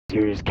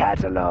Sears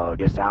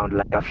catalog. You sound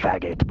like a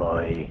faggot,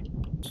 boy.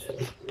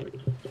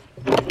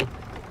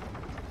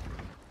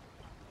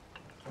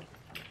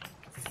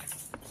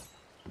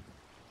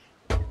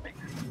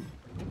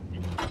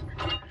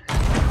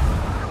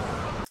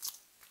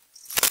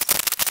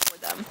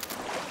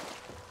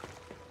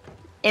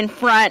 In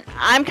front.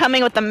 I'm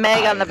coming with the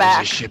Meg on the back.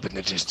 There's a ship in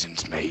the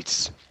distance,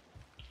 mates.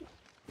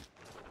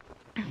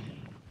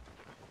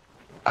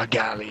 A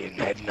galleon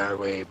heading our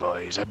way,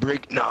 boys.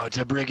 It's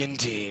a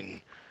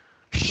brigantine.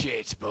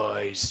 Shit,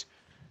 boys.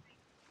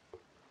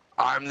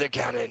 Arm the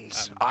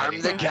cannons.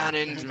 Arm the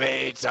cannons,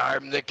 mates.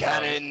 Arm the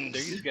cannons.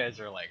 These guys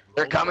are like...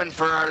 They're coming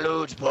for our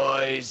loot,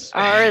 boys.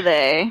 Are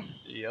they?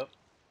 Yep.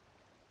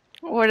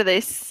 What are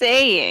they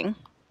saying?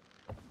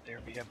 There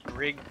be a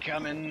brig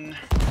coming.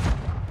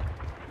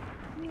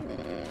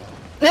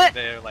 Eh.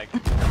 They're like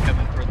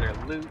coming for their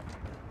loot.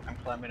 I'm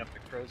climbing up the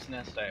crow's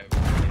nest. I have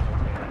really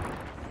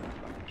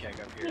no keg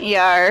up here.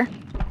 Yar.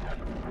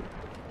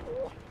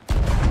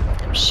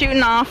 I'm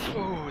shooting off.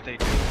 Ooh, they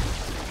do.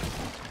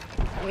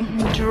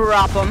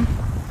 Drop them.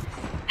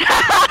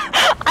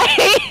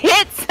 I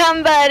hit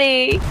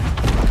somebody.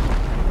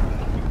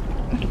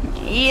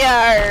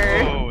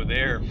 Yar. Oh,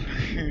 they're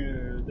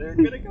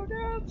gonna go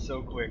down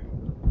so quick.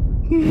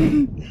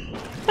 Oh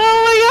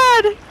my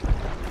god.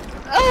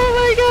 Oh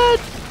my god.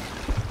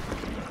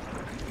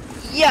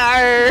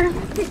 Yar.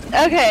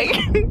 Okay.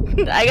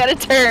 I gotta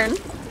turn.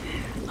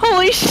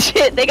 Holy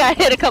shit, they got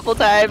hit a couple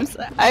times.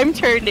 I'm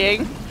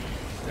turning.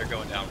 They're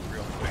going down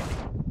real quick.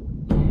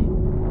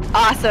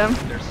 Awesome.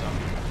 They're sunk.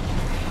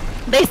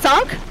 They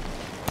sunk?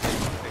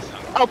 They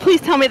sunk. Oh,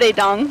 please tell me they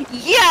dung.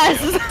 Yes!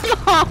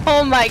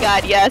 Oh my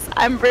god, yes.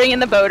 I'm bringing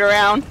the boat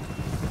around.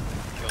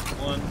 Killed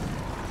one.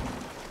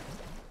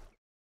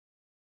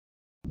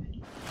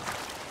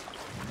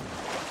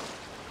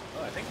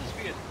 Oh, I think this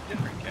would be a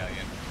different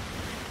galleon.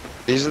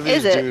 These are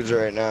these dudes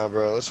right now,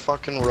 bro. Let's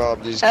fucking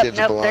rob these kids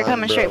nope, blind, they're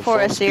coming bro. straight for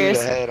Full us, speed Sears.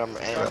 ahead, I'm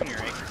Sharpen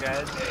your anchor,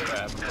 guys,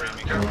 before you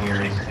make your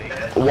mistake.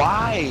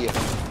 Why?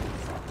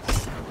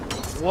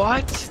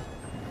 What?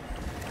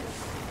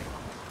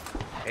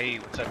 Hey,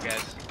 what's up,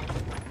 guys?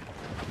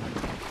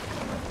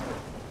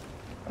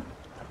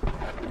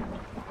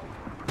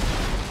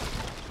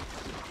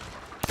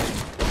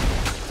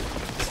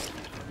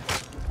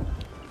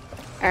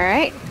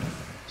 Alright.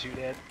 2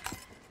 dead.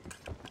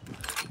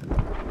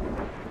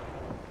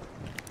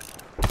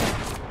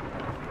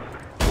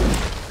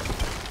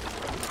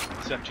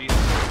 What's up, Jesus?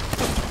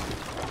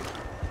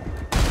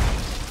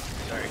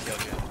 Sorry, I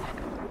killed you.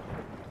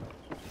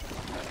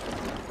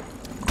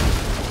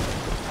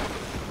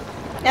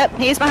 Yep,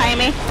 he's behind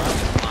me.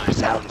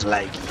 Sounds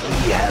like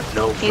ye have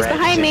no He's friends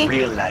behind me. in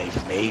real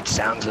life, mate.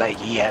 Sounds like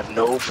ye have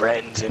no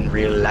friends in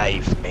real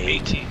life,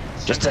 mate. 18.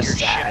 Just a Your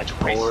sad, ship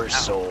poor traces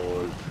out.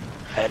 soul.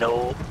 And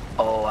oh,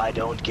 I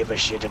don't give a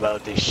shit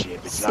about this ship.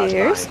 It's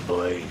Sears? not mine,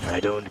 boy. I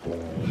don't.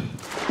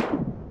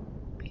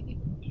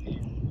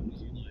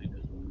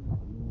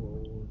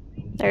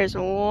 There's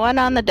one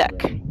on the deck.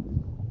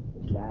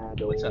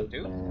 What's up,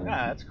 dude?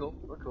 Ah, that's cool.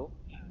 We're cool.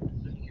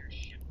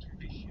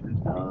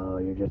 Oh,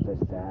 you're just a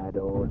sad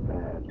old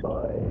man,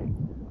 boy.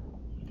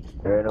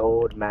 You're an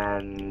old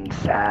man,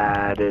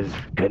 sad as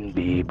can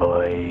be,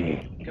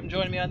 boy. Come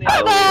join me on the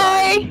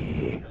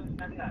Bye-bye.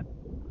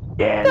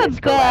 Yeah, let's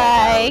go Goodbye.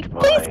 right out, boy.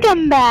 Please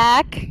come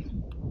back.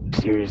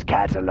 Sears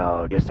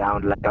catalog. You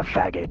sound like a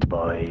faggot,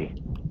 boy.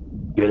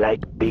 You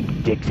like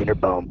big dicks in your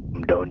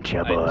bum, don't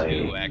you, boy? I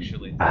do,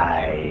 actually.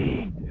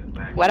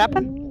 What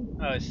happened?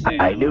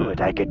 I knew it.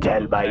 I could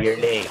tell by your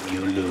name,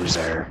 you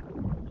loser.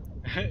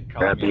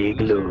 You're a big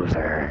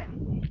loser.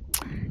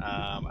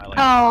 I like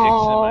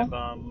Aww. dicks in my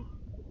bum.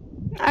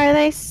 Are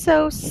they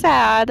so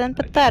sad and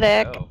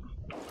pathetic? Oh.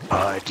 Oh,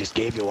 I just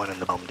gave you one in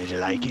the bum. Did you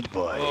like it,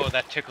 boy? Oh,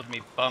 that tickled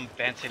me bum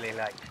fancily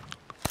like.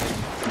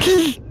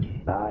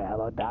 How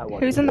about that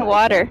one? Who's in the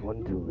water?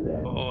 One too,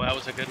 then. Oh, that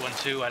was a good one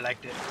too. I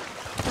liked it.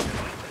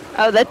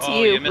 Oh, that's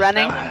Oh, you missed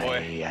running. that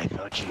one, boy. I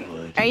thought you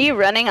would. Are you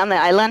running on the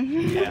island?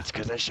 Yeah. It's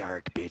because a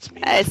shark beats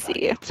me. I you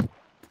see you. faggot.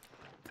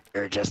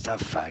 You're just a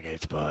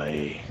faggot,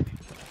 boy.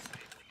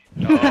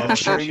 Oh, I'm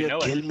sure you know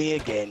you'll it. kill me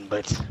again,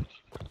 but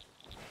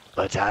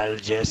I'll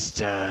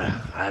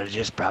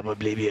just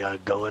probably be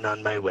going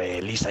on my way.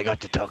 At least I got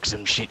to talk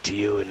some shit to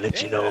you and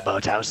let you know Yeah.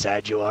 about how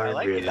sad you are I in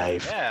like real it.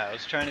 life. Yeah, I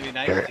was trying to be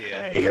nice You're, to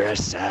you. you're a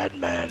sad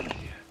man.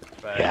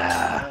 But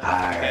Yeah, you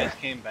arr. guys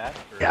came back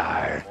for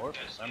Arr. more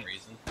for some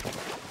reason.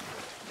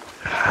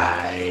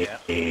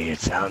 It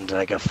sounds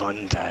like a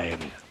fun time.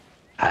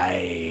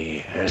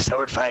 A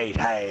sword fight.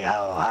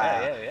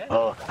 Yeah.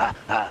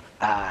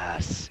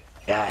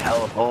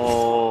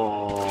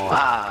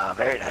 Oh,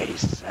 very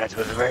nice. That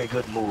was a very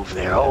good move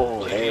there.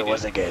 Oh, there it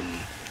was again.